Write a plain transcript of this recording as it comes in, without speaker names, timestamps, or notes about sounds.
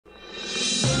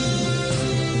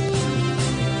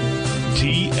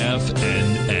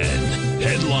TFNN.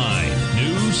 Headline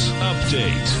News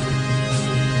Update.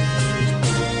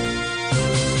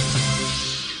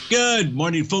 Good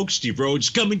morning, folks. Steve Rhodes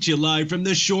coming to you live from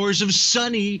the shores of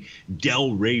sunny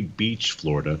Delray Beach,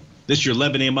 Florida. This is your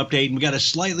 11 a.m. update, and we got a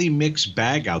slightly mixed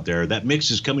bag out there. That mix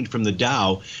is coming from the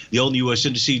Dow, the only U.S.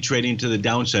 indices trading to the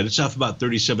downside. It's off about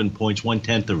 37 points,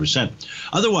 0.1%.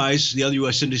 Otherwise, the other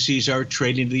U.S. indices are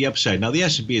trading to the upside. Now, the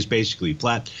S&P is basically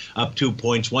flat, up 2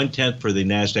 points, 0.1 for the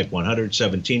NASDAQ 100,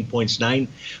 17 points, 9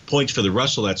 points for the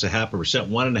Russell. That's 0.5%,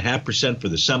 1.5% for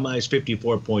the semis,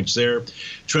 54 points there.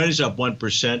 Trend is up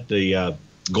 1%. The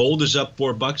gold is up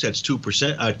 $4. That's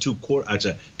 2%. That's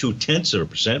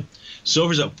 0.2%.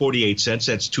 Silver's up 48 cents.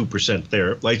 That's 2%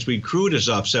 there. Light sweet crude is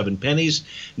off 7 pennies.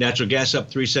 Natural gas up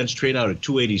 3 cents. Trade out at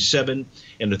 287.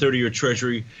 And the 30-year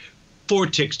Treasury, 4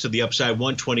 ticks to the upside,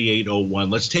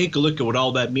 128.01. Let's take a look at what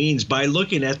all that means by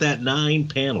looking at that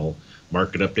 9-panel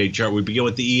market update chart. We begin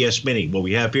with the ES Mini. What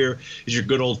we have here is your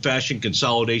good old-fashioned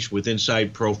consolidation with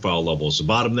inside profile levels. The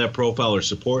bottom of that profile or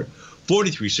support,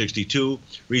 43.62.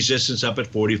 Resistance up at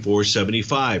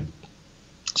 44.75.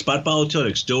 Spot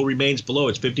volatility still remains below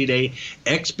its 50-day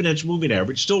exponential moving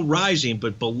average, still rising,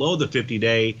 but below the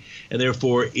 50-day, and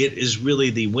therefore it is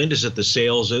really the wind is at the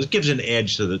sails. It gives an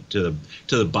edge to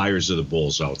the buyers of the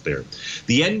bulls out there.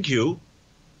 The NQ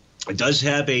does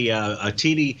have a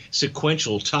teeny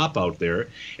sequential top out there,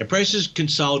 and prices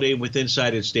consolidate with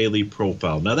inside its daily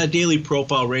profile. Now that daily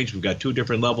profile range, we've got 2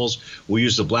 different levels. We'll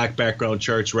use the black background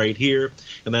charts right here,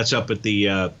 and that's up at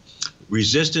the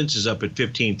resistance is up at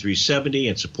 15,370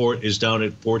 and support is down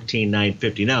at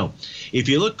 14,950. Now, if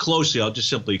you look closely, I'll just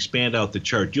simply expand out the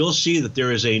chart. You'll see that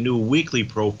there is a new weekly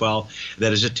profile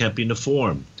that is attempting to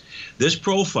form. This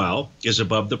profile is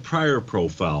above the prior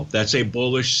profile. That's a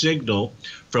bullish signal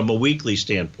from a weekly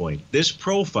standpoint. This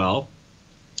profile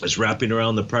is wrapping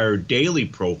around the prior daily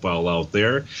profile out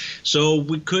there. So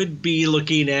we could be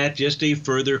looking at just a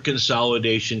further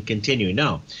consolidation continuing.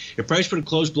 Now, if price were to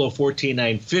close below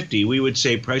 14,950, we would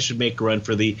say price would make a run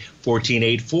for the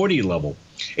 14,840 level.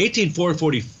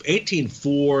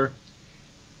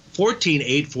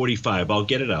 14,845, I'll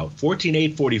get it out.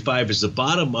 14,845 is the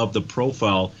bottom of the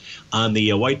profile on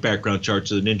the white background charts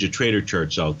of the Ninja Trader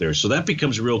charts out there. So that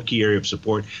becomes a real key area of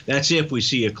support. That's if we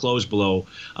see a close below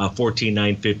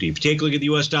 14,950. If you take a look at the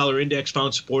U.S. dollar index,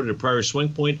 found support at a prior swing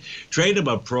point. Trade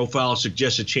above profile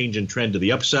suggests a change in trend to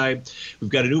the upside.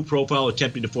 We've got a new profile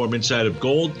attempting to form inside of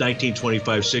gold,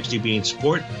 1925.60 being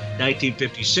support,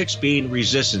 1956 being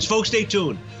resistance. Folks, stay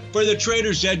tuned for the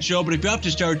Trader's Edge Show. But if you have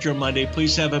to start your Monday,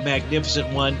 please have a magnificent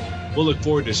one. We'll look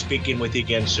forward to speaking with you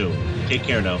again soon. Take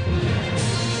care now.